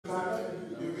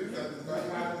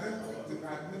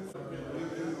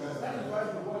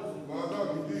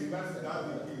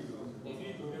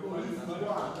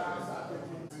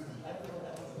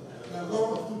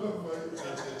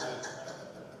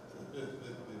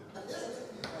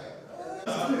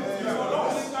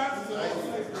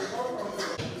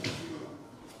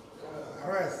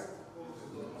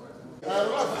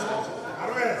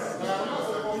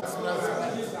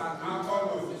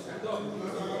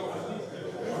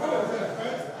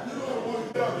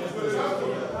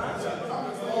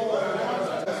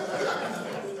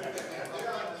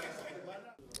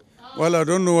Well, I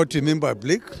don't know what you mean by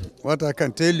bleak. What I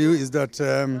can tell you is that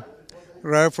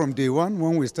right from day one,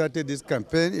 when we started this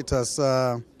campaign, it was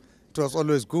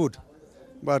always good.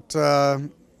 But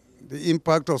the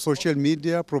impact of social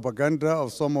media, propaganda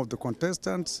of some of the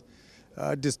contestants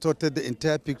distorted the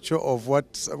entire picture of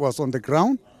what was on the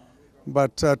ground.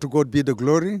 But to God be the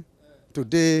glory.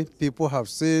 Today, people have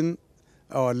seen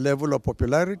our level of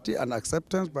popularity and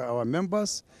acceptance by our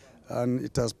members, and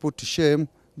it has put to shame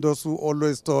those who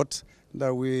always thought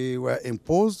that we were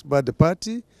imposed by the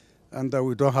party and that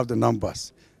we don't have the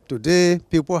numbers. Today,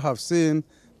 people have seen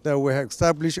that we have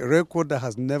established a record that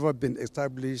has never been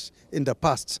established in the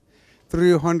past.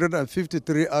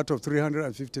 353 out of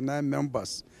 359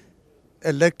 members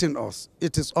electing us.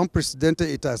 It is unprecedented.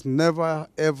 It has never,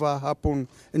 ever happened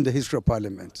in the history of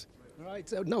Parliament.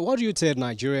 Right. Now, what do you tell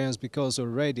Nigerians? Because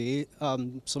already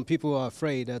some people are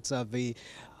afraid that the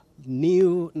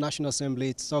new National Assembly,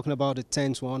 it's talking about the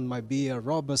 10th one, might be a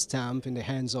rubber stamp in the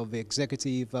hands of the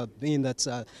executive, being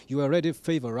that you already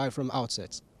favor right from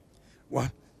outset.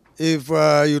 Well, if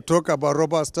you talk about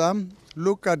rubber stamp,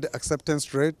 look at the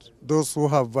acceptance rate, those who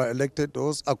have elected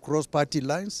us across party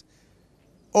lines.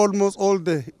 Almost all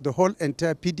the whole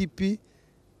entire PDP,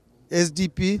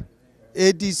 SDP,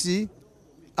 ADC,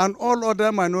 and all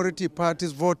other minority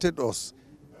parties voted us.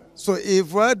 So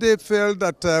if they felt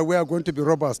that we are going to be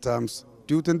rubber stamps,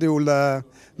 do you think they will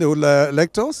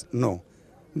elect us? No.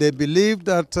 They believe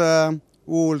that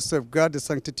we will safeguard the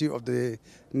sanctity of the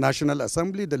National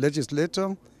Assembly, the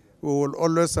legislature. We will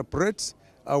always separate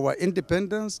our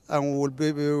independence, and we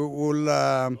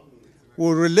will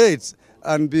relate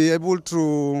and be able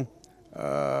to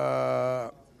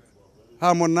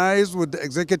harmonize with the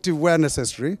executive where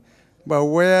necessary. But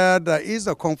where there is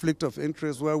a conflict of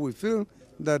interest, where we feel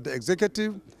that the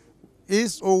executive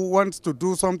is or wants to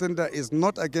do something that is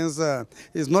not against,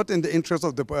 is not in the interest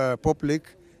of the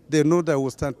public, they know that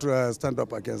we'll stand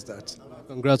up against that.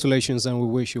 Congratulations, and we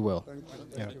wish you well.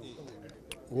 Yeah.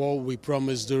 What we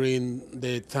promised during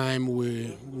the time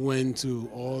we went to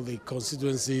all the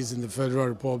constituencies in the Federal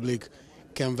Republic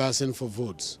canvassing for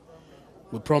votes,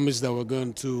 we promised that we're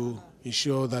going to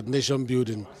ensure that nation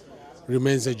building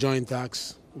remains a joint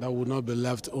task that will not be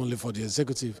left only for the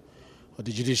executive or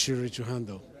the judiciary to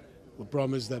handle. We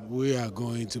promise that we are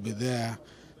going to be there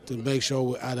to make sure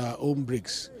we add our own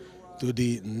bricks to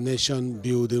the nation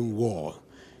building wall.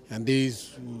 And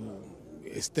these will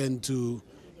extend to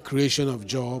creation of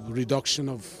jobs, reduction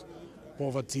of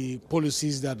poverty,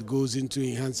 policies that goes into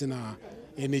enhancing our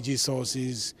energy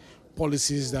sources,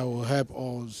 policies that will help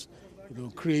us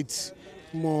create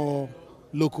more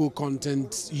local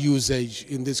content usage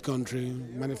in this country,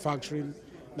 manufacturing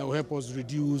that will help us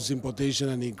reduce importation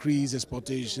and increase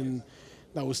exportation,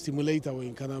 that will stimulate our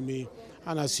economy.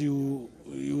 And as you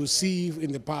see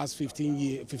in the past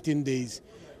 15 days,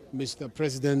 Mr.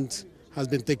 President has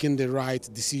been taking the right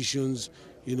decisions,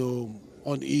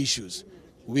 on issues.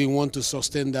 We want to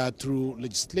sustain that through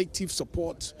legislative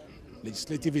support,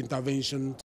 legislative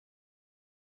intervention